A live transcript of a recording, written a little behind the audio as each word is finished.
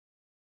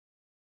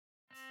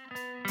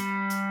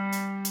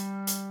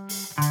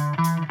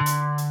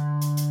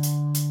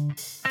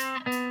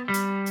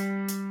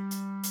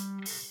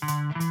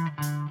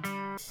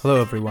Hello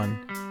everyone,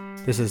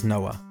 this is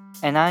Noah,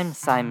 And I'm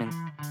Simon.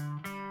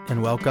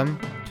 and welcome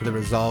to the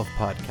Resolve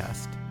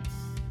Podcast.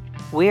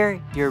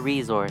 We're your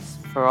resource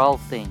for all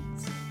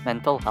things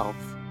mental health,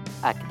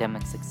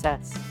 academic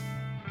success,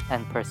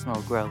 and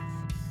personal growth.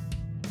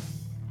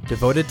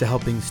 Devoted to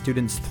helping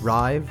students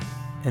thrive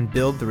and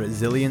build the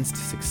resilience to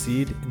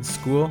succeed in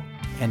school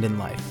and in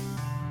life.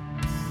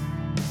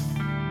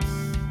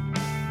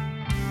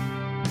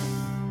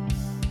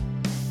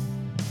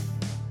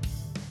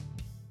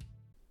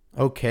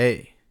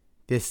 Okay,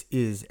 this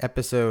is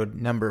episode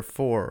number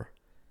 4,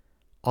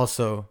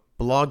 also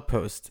blog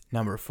post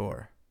number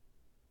 4,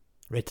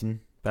 written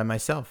by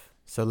myself,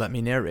 so let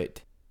me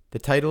narrate. The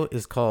title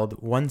is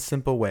called One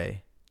Simple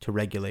Way to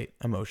Regulate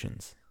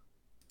Emotions.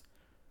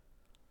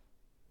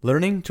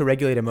 Learning to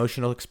regulate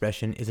emotional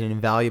expression is an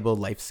invaluable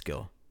life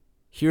skill.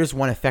 Here's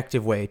one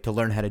effective way to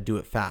learn how to do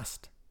it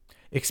fast.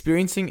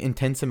 Experiencing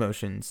intense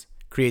emotions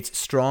creates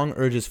strong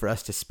urges for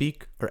us to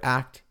speak or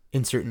act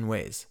in certain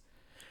ways.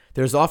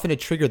 There is often a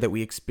trigger that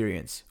we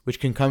experience, which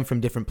can come from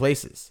different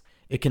places.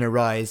 It can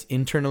arise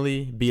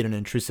internally, be it an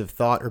intrusive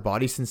thought or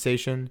body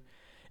sensation.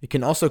 It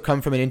can also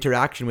come from an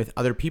interaction with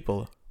other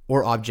people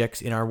or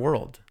objects in our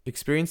world.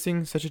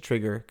 Experiencing such a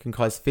trigger can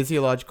cause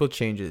physiological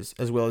changes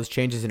as well as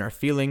changes in our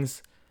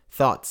feelings,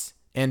 thoughts,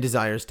 and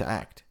desires to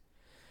act.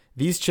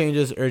 These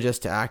changes urge us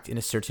to act in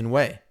a certain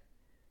way.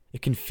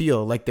 It can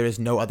feel like there is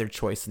no other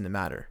choice in the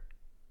matter.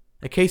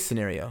 A case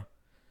scenario.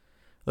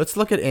 Let's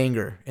look at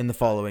anger in the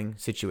following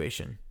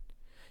situation.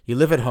 You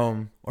live at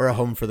home or are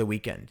home for the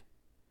weekend.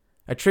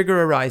 A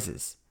trigger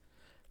arises.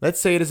 Let's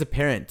say it is a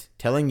parent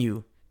telling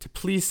you to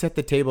please set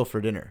the table for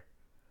dinner.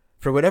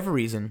 For whatever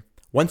reason,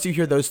 once you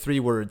hear those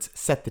 3 words,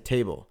 set the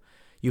table,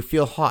 you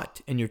feel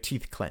hot and your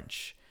teeth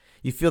clench.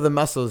 You feel the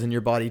muscles in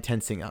your body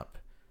tensing up.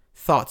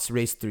 Thoughts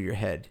race through your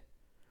head.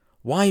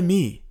 Why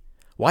me?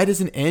 Why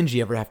doesn't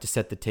Angie ever have to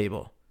set the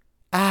table?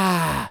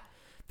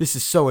 This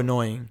is so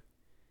annoying.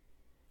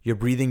 Your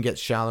breathing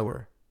gets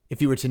shallower.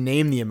 If you were to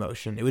name the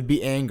emotion, it would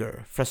be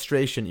anger,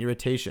 frustration,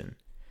 irritation.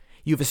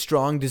 You have a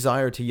strong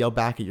desire to yell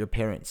back at your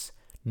parents.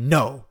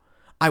 No,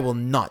 I will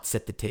not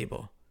set the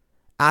table.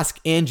 Ask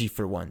Angie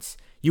for once.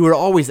 You are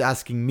always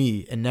asking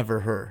me and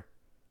never her.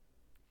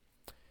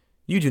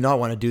 You do not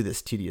want to do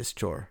this tedious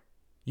chore.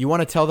 You want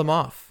to tell them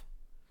off.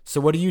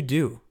 So what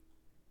do?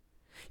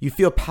 You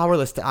feel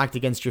powerless to act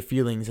against your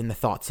feelings and the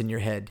thoughts in your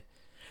head.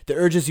 The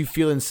urges you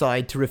feel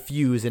inside to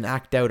refuse and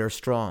act out are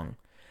strong.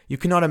 You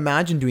cannot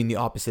imagine doing the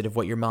opposite of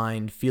what your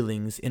mind,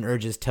 feelings, and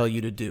urges tell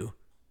you to do.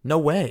 No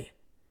way.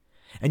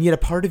 And yet a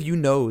part of you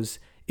knows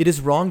it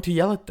is wrong to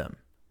yell at them.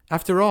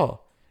 After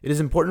all, it is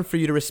important for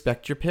you to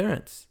respect your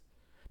parents.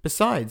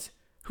 Besides,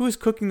 who is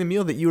cooking the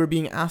meal that you are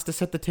being asked to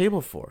set the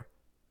table for?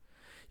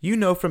 You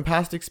know from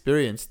past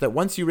experience that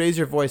once you raise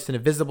your voice in a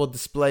visible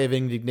display of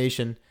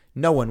indignation,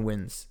 no one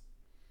wins.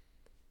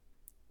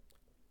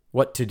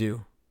 What to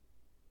do?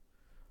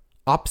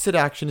 Opposite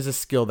action is a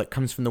skill that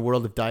comes from the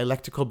world of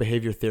dialectical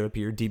behavior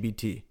therapy, or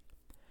DBT.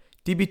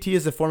 DBT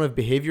is a form of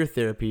behavior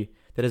therapy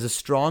that has a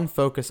strong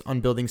focus on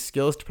building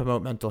skills to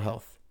promote mental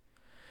health.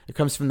 It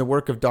comes from the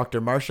work of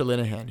Dr. Marsha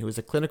Linehan, who is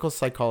a clinical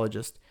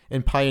psychologist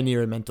and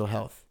pioneer in mental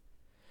health.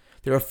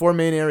 There are 4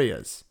 main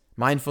areas: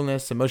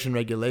 mindfulness, emotion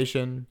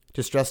regulation,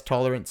 distress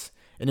tolerance,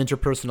 and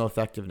interpersonal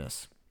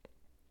effectiveness.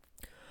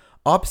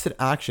 Opposite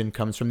action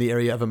comes from the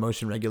area of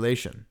emotion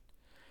regulation.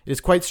 It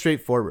is quite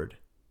straightforward.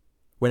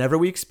 Whenever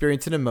we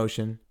experience an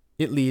emotion,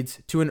 it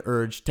leads to an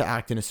urge to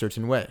act in a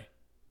certain way.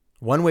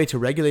 One way to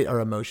regulate our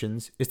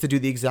emotions is to do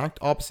the exact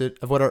opposite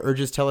of what our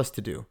urges tell us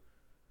to do.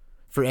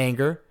 For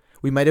anger,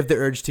 we might have the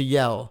urge to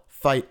yell,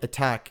 fight,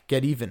 attack,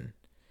 get even.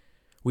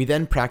 We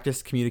then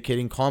practice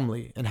communicating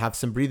calmly and have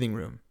some breathing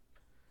room.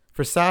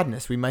 For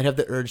sadness, we might have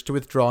the urge to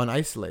withdraw and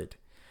isolate.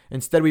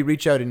 Instead, we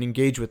reach out and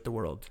engage with the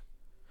world.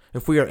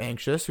 If we are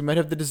anxious, we might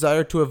have the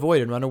desire to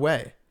avoid and run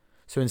away.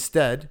 So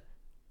instead,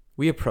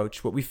 we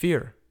approach what we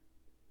fear.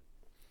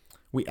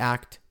 We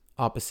act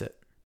opposite.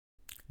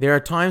 There are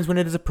times when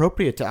it is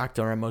appropriate to act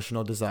on our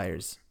emotional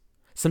desires.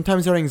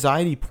 Sometimes our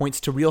anxiety points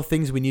to real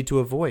things we need to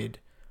avoid.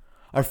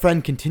 Our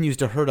friend continues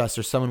to hurt us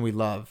or someone we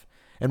love,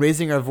 and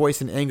raising our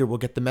voice in anger will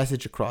get the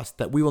message across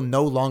that we will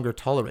no longer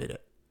tolerate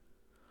it.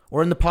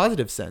 Or in the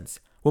positive sense,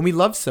 when we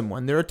love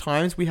someone, there are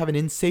times we have an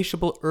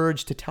insatiable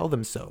urge to tell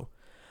them so.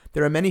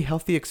 There are many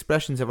healthy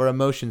expressions of our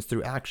emotions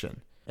through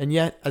action, and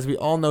yet, as we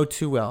all know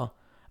too well,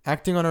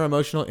 acting on our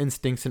emotional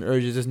instincts and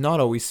urges is not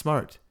always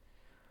smart.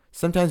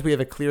 Sometimes we have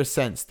a clear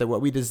sense that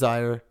what we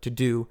desire to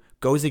do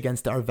goes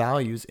against our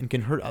values and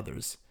can hurt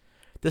others.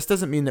 This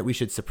doesn't mean that we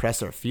should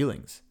suppress our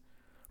feelings.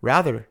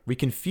 Rather, we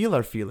can feel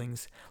our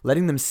feelings,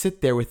 letting them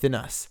sit there within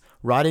us,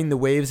 riding the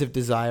waves of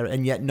desire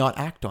and yet not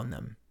act on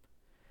them.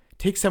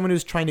 Take someone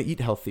who's trying to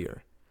eat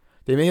healthier.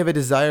 They may have a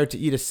desire to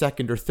eat a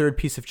 2nd or 3rd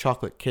piece of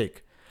chocolate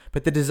cake,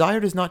 but the desire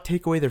does not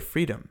take away their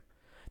freedom.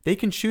 They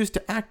can choose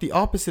to act the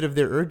opposite of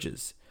their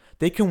urges.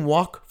 They can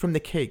walk from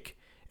the cake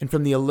and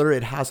from the allure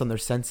it has on their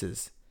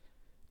senses.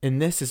 And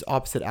this is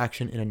opposite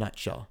action in a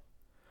nutshell.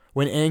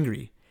 When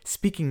angry,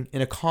 speaking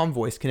in a calm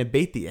voice can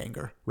abate the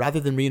anger rather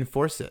than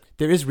reinforce it.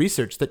 There is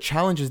research that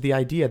challenges the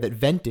idea that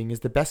venting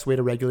is the best way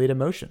to regulate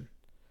emotion.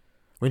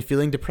 When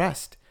feeling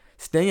depressed,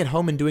 staying at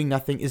home and doing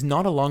nothing is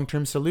not a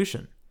long-term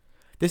solution.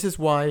 This is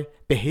why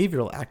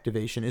behavioral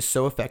activation is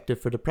so effective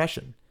for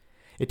depression.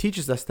 It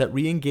teaches us that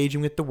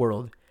re-engaging with the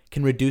world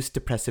can reduce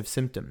depressive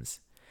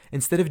symptoms.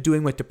 Instead of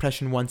doing what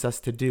depression wants us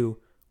to do,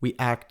 we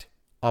act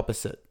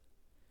opposite.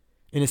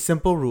 In a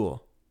simple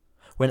rule,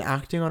 when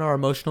acting on our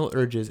emotional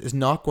urges is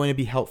not going to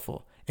be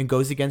helpful and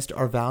goes against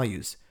our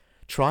values,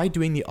 try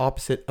doing the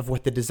opposite of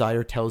what the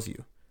desire tells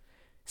you.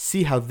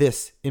 See how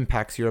this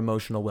impacts your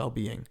emotional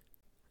well-being.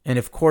 And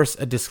of course,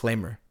 a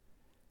disclaimer.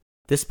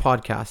 This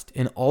podcast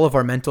and all of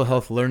our mental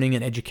health learning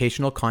and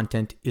educational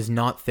content is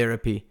not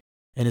therapy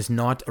and is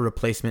not a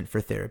replacement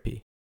for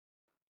therapy.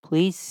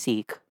 Please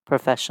seek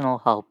professional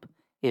help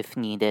if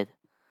needed.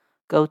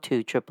 Go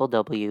to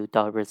www.resolve.ca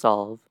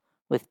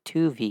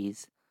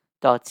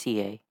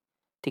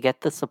to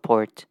get the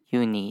support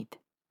you need.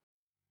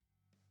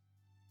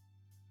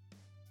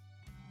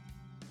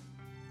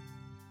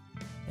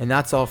 And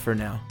that's all for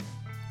now.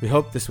 We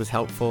hope this was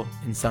helpful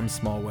in some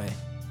small way.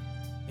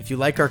 If you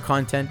like our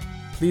content,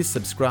 please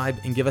subscribe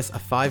and give us a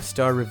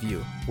 5-star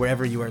review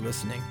wherever you are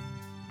listening.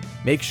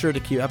 Make sure to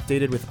keep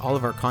updated with all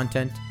of our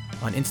content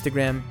on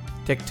Instagram,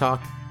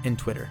 TikTok, and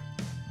Twitter.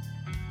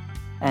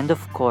 And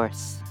of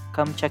course,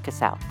 come check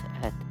us out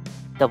at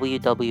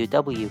www.resolve,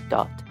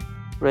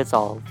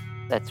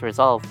 that's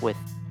resolve with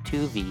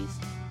 2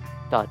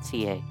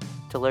 V's.ca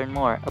to learn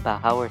more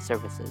about how our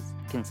services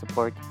can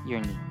support your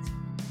needs.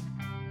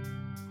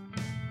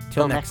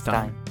 Till next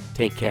time,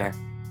 take care.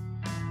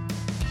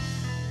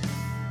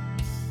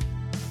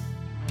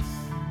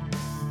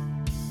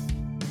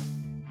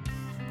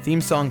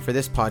 Theme song for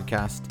this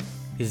podcast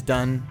is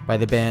done by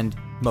the band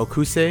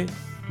Mokuse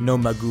no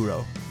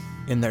Maguro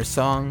in their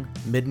song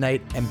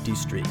Midnight Empty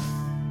Street.